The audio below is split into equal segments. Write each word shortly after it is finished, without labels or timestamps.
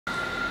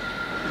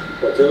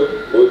What's up?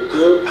 What's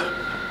up?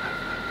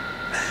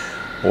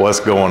 What's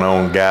going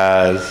on,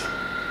 guys?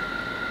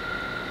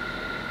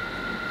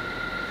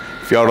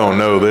 If y'all don't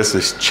know, this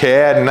is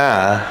Chad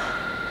Nigh,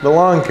 the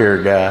lawn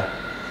care guy.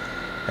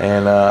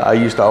 And I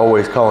used to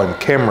always call him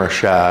camera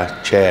shy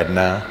Chad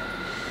Nigh,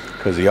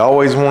 because he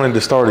always wanted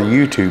to start a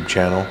YouTube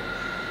channel,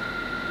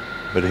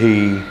 but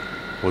he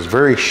was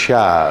very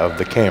shy of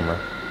the camera.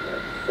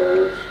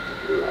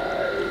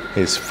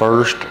 His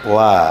first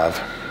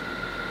live.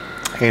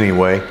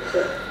 Anyway,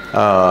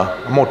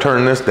 I'm gonna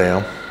turn this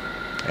down,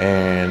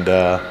 and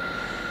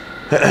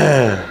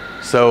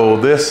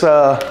so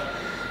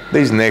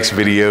these next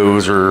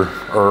videos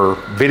are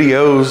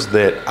videos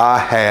that I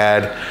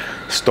had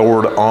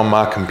stored on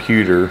my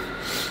computer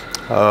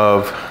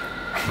of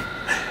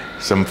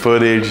some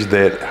footage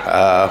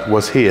that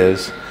was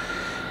his.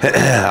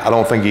 I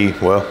don't think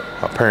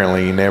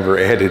apparently he never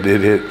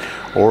edited it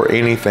or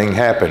anything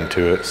happened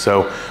to it.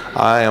 So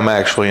I am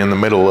actually in the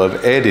middle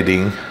of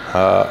editing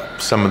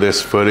some of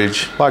this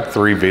footage, like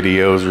 3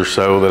 videos or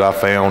so that I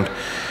found.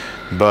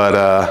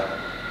 But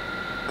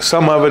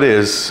some of it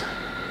is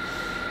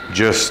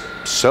just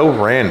so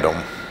random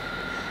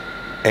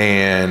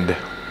and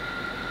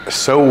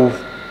so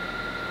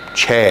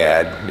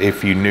Chad,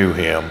 if you knew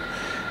him,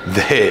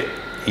 that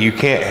you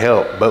can't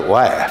help but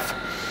laugh.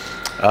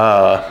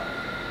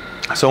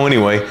 So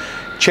anyway,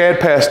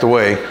 Chad passed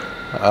away,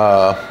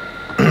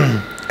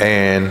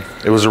 and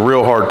it was a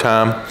real hard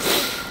time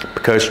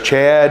because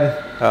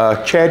Chad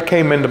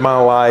came into my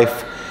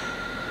life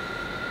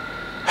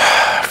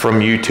from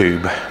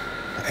YouTube.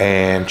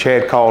 And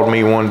Chad called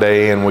me one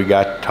day and we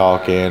got to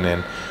talking,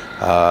 and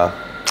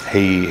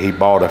he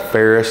bought a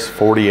Ferris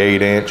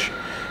 48-inch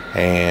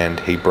and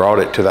he brought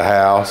it to the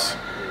house,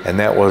 and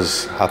that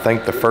was, I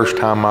think, the first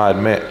time I had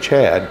met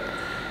Chad.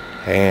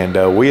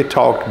 And we had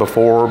talked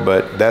before,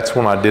 but that's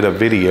when I did a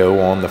video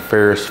on the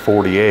Ferris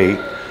 48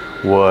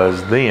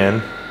 was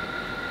then.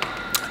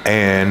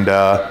 And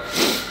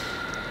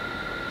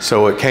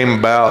so it came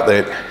about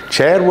that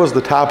Chad was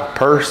the type of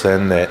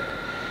person that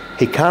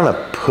he kind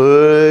of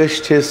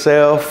pushed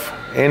himself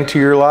into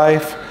your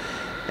life,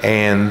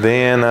 and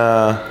then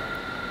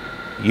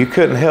you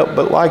couldn't help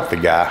but like the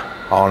guy,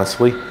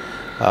 honestly.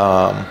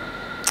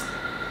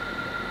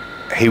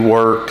 He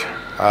worked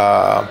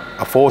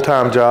a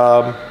full-time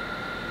job,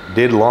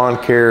 did lawn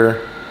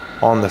care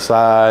on the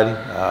side,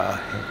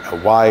 a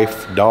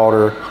wife,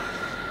 daughter,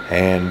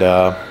 and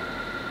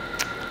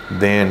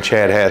then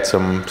Chad had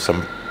some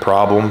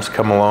problems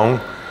come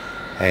along,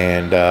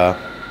 and I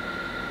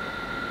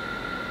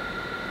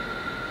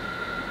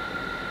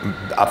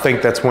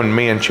think that's when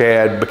me and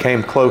Chad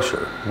became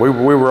closer. We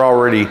were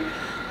already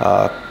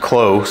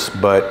close,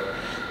 but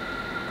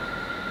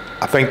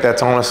I think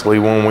that's honestly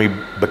when we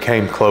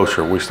became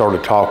closer. We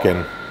started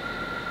talking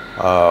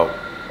a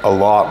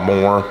lot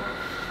more.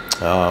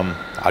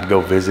 I'd go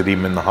visit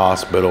him in the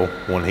hospital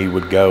when he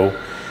would go,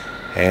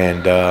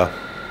 and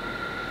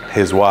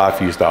his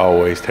wife used to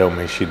always tell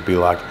me, she'd be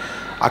like,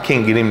 I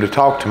can't get him to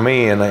talk to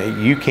me, and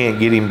you can't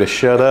get him to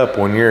shut up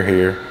when you're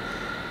here.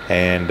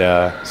 And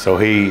so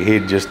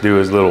he'd just do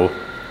his little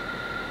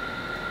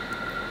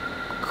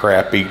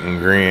crap-eating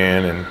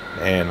grin,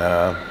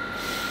 and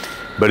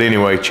but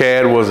anyway,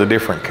 Chad was a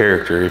different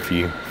character. If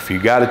you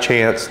got a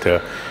chance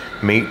to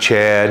meet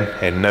Chad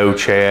and know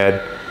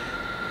Chad,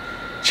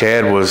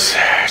 Chad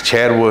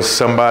was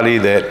somebody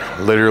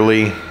that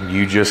literally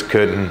you just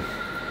couldn't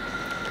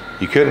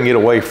get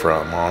away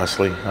from,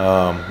 honestly.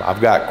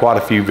 I've got quite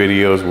a few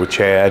videos with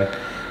Chad.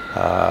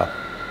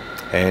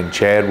 And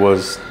Chad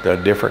was a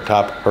different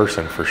type of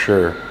person for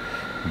sure.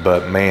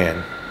 But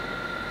man,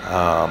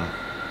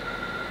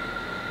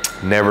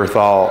 never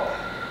thought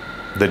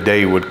the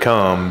day would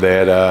come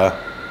that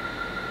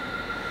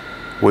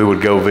we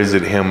would go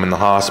visit him in the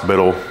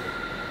hospital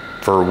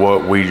for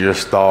what we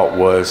just thought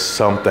was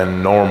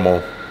something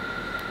normal,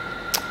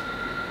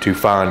 to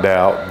find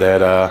out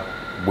that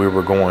we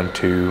were going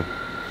to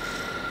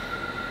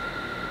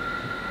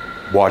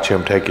watch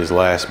him take his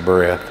last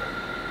breath.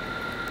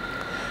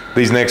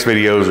 These next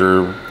videos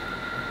are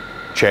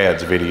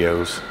Chad's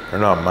videos. They're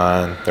not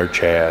mine, they're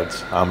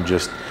Chad's. I'm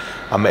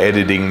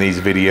editing these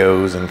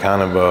videos in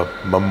kind of a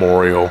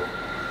memorial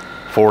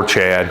for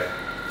Chad.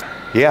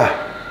 Yeah,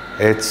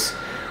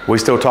 we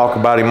still talk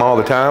about him all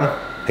the time.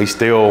 He's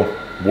still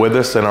with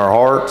us in our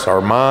hearts,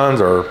 our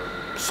minds, our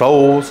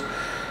souls.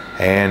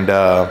 And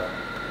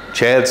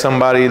Chad's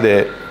somebody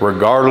that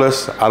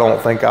regardless, I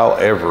don't think I'll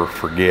ever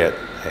forget.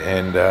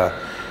 And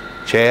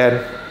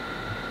Chad,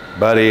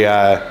 buddy,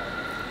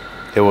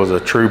 it was a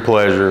true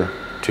pleasure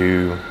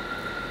to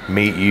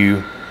meet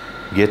you,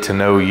 get to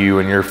know you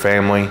and your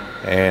family,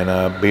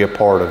 and be a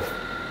part of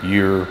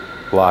your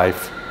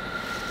life.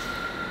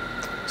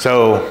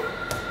 So,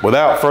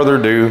 without further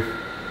ado,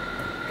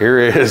 here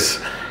is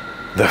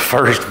the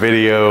first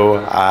video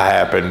I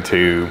happened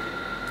to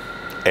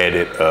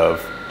edit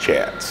of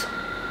Chad's.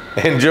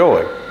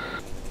 Enjoy.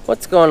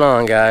 What's going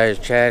on, guys?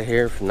 Chad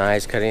here from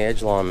Nice Cutting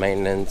Edge Lawn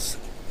Maintenance.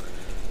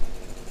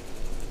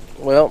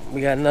 Well, we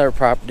got another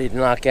property to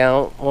knock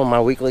out. One of my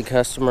weekly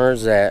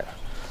customers that,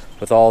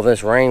 with all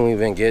this rain we've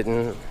been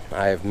getting,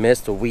 I have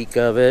missed a week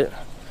of it.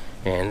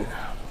 And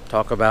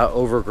talk about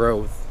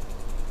overgrowth.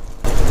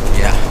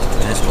 Yeah,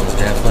 this one's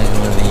definitely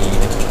going to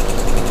need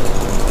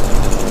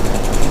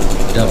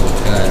double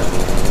cut.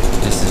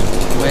 This is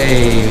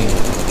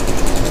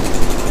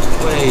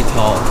way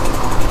tall.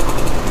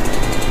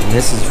 And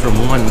this is from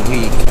 1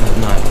 week of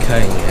not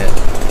cutting it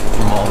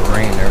from all the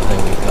rain and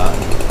everything we've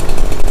gotten.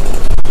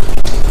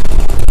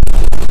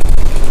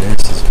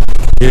 This is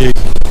big.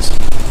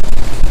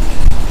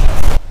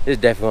 This is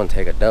definitely going to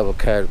take a double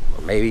cut,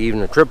 or maybe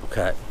even a triple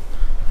cut.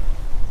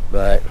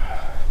 But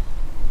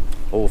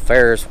old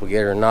Ferris will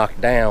get her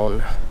knocked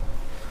down.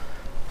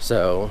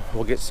 So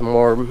we'll get some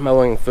more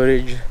mowing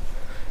footage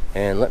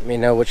and let me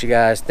know what you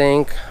guys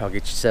think. I'll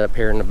get you set up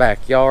here in the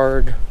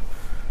backyard.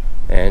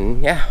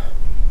 And yeah,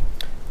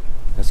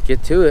 let's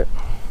get to it.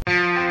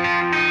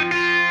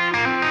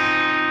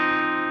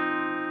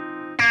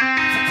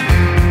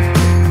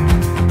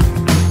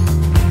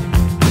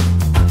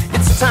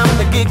 It's time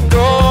to get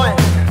going.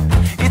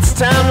 It's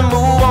time to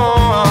move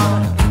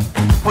on.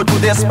 Put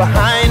this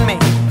behind me.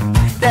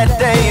 That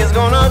day is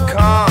gonna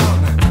come.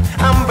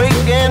 I'm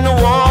breaking the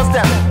walls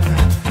down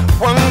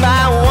one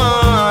by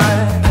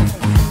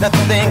one.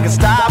 Nothing can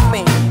stop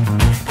me.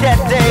 That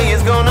day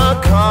is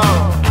gonna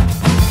come.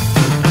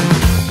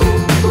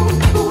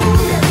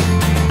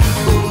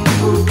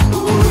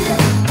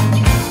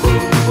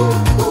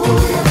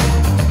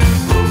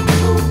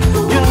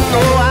 You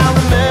know I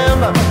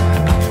remember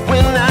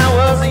when I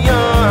was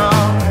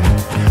young.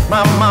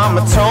 My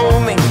mama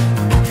told me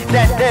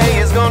that day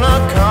is gonna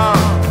come.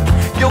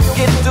 You'll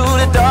get through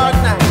the dark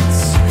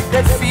nights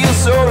that feel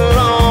so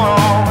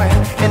long,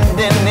 and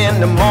then in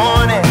the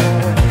morning,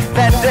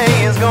 that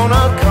day is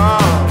gonna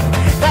come.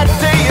 That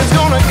day is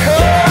gonna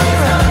come.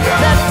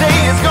 That day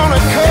is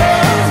gonna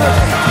come.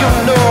 You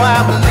know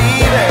I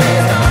believe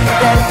it.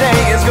 That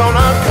day is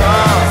gonna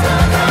come.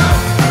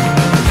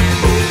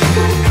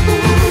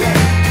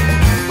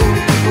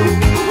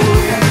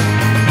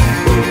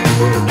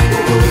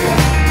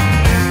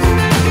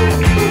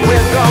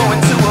 We're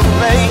going to a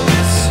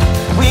place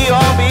we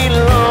all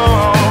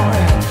belong.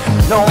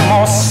 No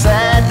more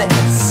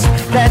sadness,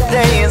 that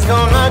day is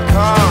gonna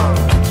come.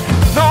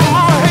 No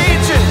more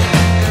hatred,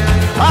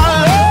 our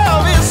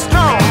love is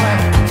strong.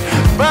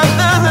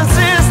 Brothers and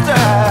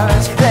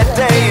sisters, that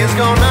day is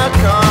gonna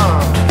come.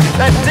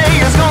 That day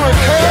is gonna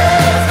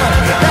come.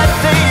 That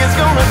day is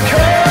gonna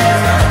come.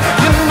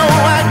 You know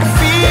I can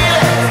feel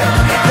it.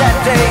 That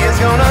day is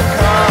gonna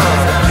come.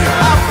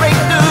 I'll break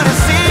through the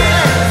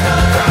ceiling.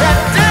 That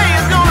day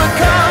is gonna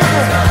come.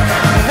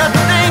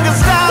 Nothing can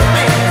stop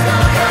me.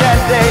 That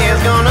day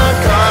is gonna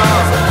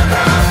come.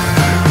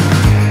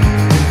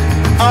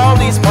 All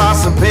these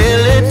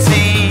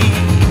possibilities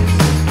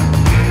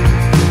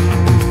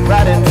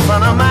right in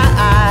front of my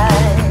eyes.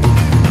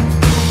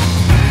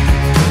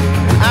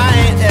 I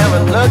ain't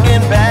ever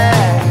looking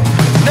back.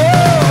 No.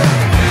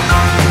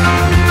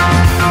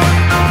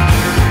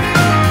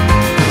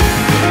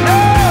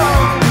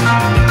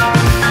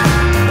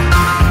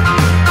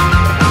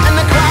 And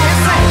the choir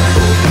sings.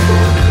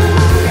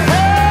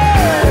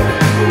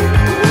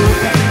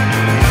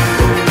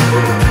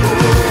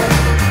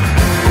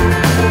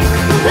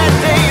 That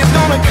day is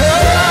gonna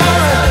come.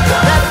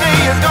 That day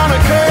is gonna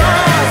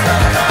come.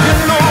 You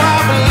know I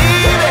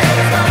believe it.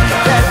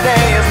 That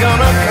day is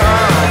gonna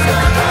come.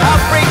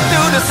 I'll break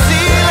through the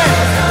ceiling.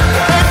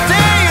 That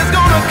day is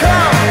gonna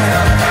come.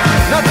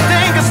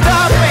 Nothing can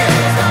stop me.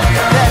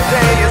 That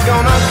day is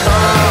gonna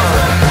come.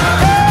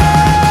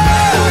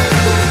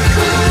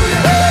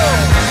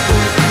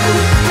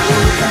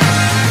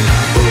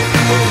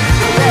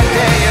 That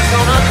day is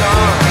gonna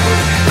come.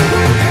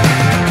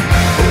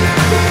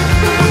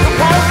 It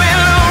won't be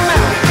long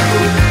now.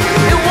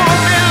 It won't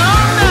be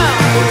long now.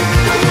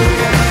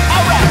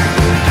 All right.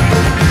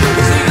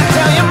 So you can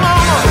tell your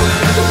mama,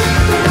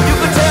 you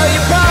can tell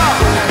your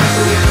papa,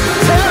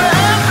 tell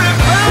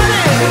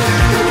everybody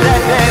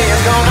that day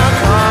is gonna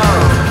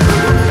come.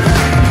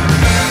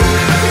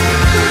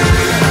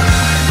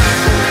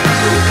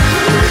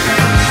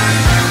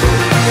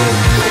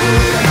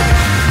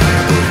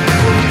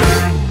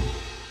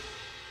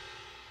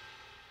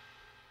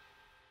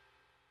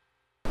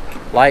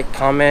 Like,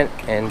 comment,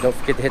 and don't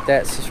forget to hit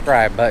that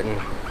subscribe button.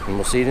 And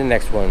we'll see you in the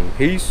next one.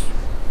 Peace.